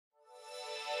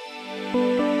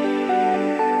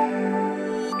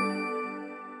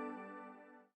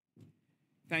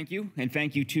thank you, and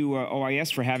thank you to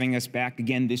OIS for having us back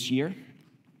again this year.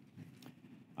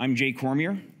 I'm Jay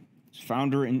Cormier,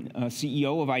 founder and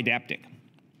CEO of Eyedaptic.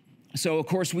 So, of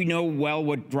course, we know well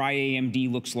what dry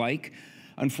AMD looks like.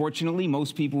 Unfortunately,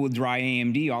 most people with dry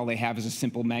AMD, all they have is a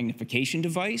simple magnification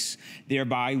device,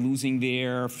 thereby losing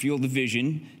their field of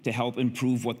vision to help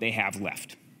improve what they have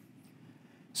left.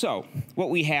 So, what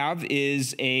we have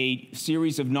is a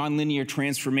series of nonlinear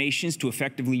transformations to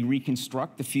effectively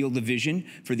reconstruct the field of vision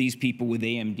for these people with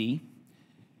AMD.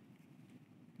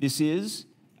 This is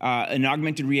an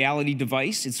augmented reality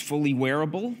device. It's fully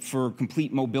wearable for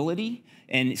complete mobility,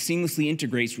 and it seamlessly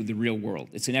integrates with the real world.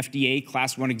 It's an FDA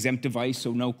Class 1 exempt device,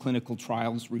 so no clinical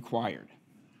trials required.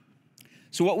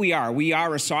 So what we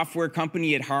are a software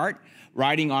company at heart,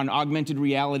 riding on augmented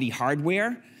reality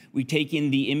hardware. We take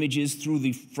in the images through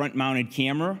the front-mounted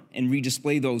camera and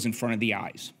redisplay those in front of the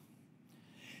eyes.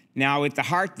 Now, at the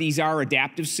heart, these are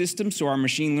adaptive systems, so our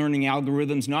machine learning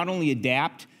algorithms not only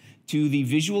adapt to the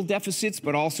visual deficits,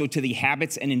 but also to the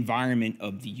habits and environment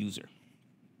of the user.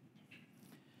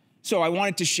 So I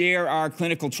wanted to share our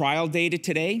clinical trial data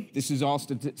today. This is all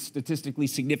statistically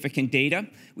significant data.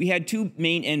 We had two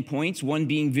main endpoints, one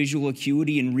being visual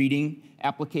acuity and reading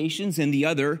applications, and the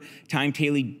other time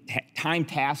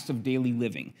tasks of daily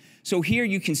living. So here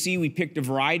you can see we picked a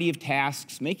variety of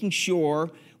tasks, making sure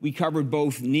we covered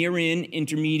both near-in,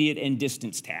 intermediate, and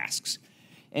distance tasks.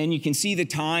 And you can see the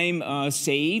time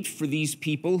saved for these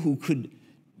people who could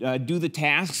do the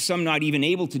tasks, some not even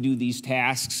able to do these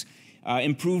tasks,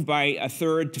 improved by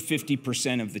 1/3 to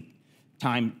 50% of the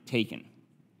time taken.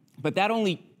 But that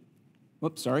only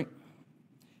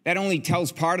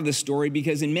tells part of the story,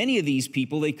 because in many of these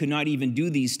people, they could not even do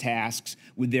these tasks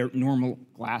with their normal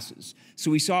glasses.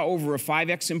 So we saw over a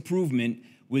 5x improvement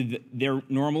with their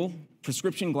normal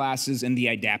prescription glasses and the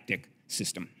Eyedaptic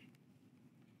system.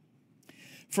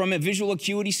 From a visual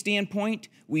acuity standpoint,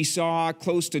 we saw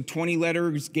close to 20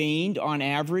 letters gained on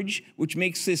average, which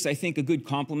makes this, I think, a good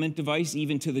complement device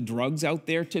even to the drugs out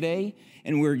there today.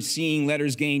 And we're seeing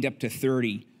letters gained up to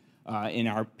 30 in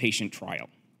our patient trial.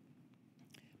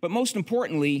 But most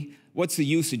importantly, what's the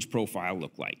usage profile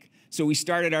look like? So we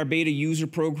started our beta user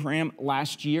program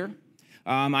last year.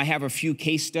 I have a few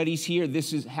case studies here.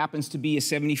 This happens to be a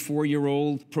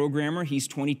 74-year-old programmer. He's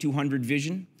 2200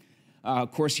 vision.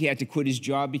 Of course, he had to quit his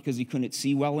job because he couldn't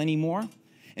see well anymore.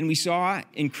 And we saw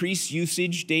increased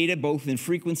usage data, both in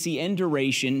frequency and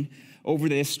duration, over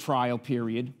this trial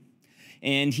period.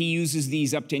 And he uses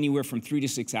these up to anywhere from 3 to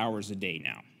 6 hours a day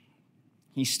now.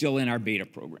 He's still in our beta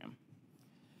program.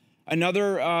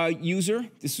 Another user,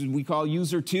 this is we call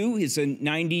user 2, is a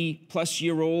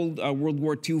 90-plus-year-old World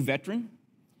War II veteran.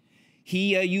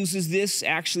 He uses this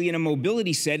actually in a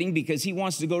mobility setting because he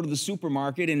wants to go to the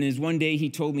supermarket, and one day he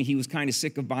told me he was kind of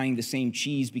sick of buying the same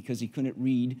cheese because he couldn't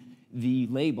read the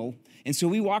label. And so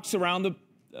he walks around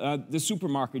the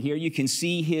supermarket here. You can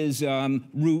see his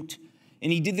route,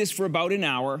 and he did this for about an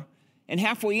hour. And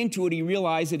halfway into it, he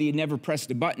realized that he had never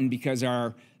pressed a button because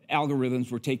our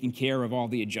algorithms were taking care of all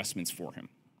the adjustments for him.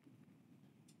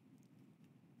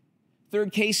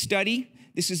 Third case study.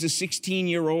 This is a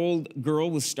 16-year-old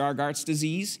girl with Stargardt's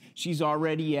disease. She's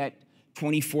already at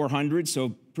 2400, so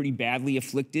pretty badly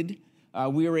afflicted.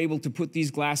 We were able to put these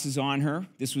glasses on her.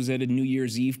 This was at a New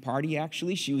Year's Eve party,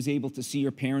 actually. She was able to see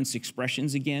her parents'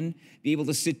 expressions again, be able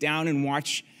to sit down and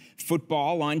watch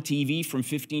football on TV from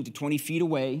 15 to 20 feet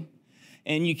away.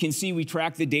 And you can see we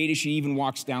track the data. She even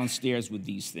walks downstairs with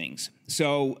these things.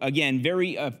 So again,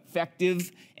 very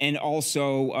effective and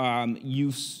also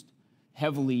used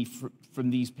heavily from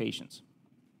these patients.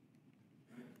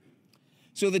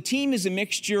 So the team is a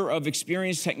mixture of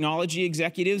experienced technology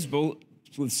executives, both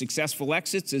with successful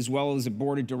exits, as well as a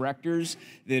board of directors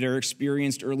that are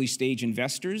experienced early-stage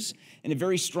investors, and a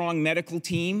very strong medical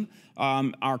team.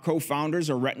 Our co-founders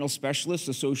are retinal specialists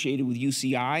associated with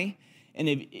UCI, and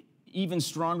an even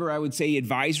stronger, I would say,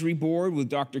 advisory board with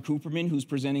Dr. Cooperman, who's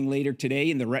presenting later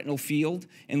today in the retinal field,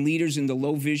 and leaders in the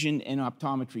low vision and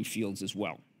optometry fields as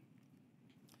well.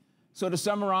 So to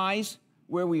summarize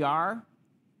where we are,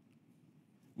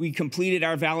 we completed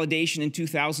our validation in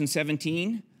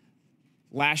 2017.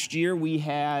 Last year, we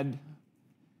had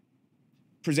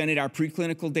presented our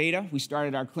preclinical data. We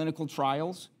started our clinical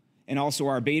trials and also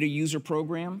our beta user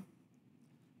program.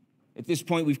 At this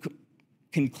point, we've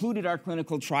concluded our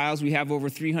clinical trials. We have over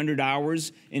 300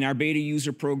 hours in our beta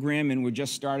user program, and we're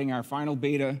just starting our final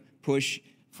beta push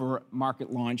for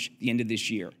market launch at the end of this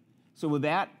year. So with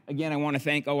that, again, I want to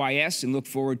thank OIS and look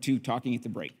forward to talking at the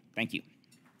break. Thank you.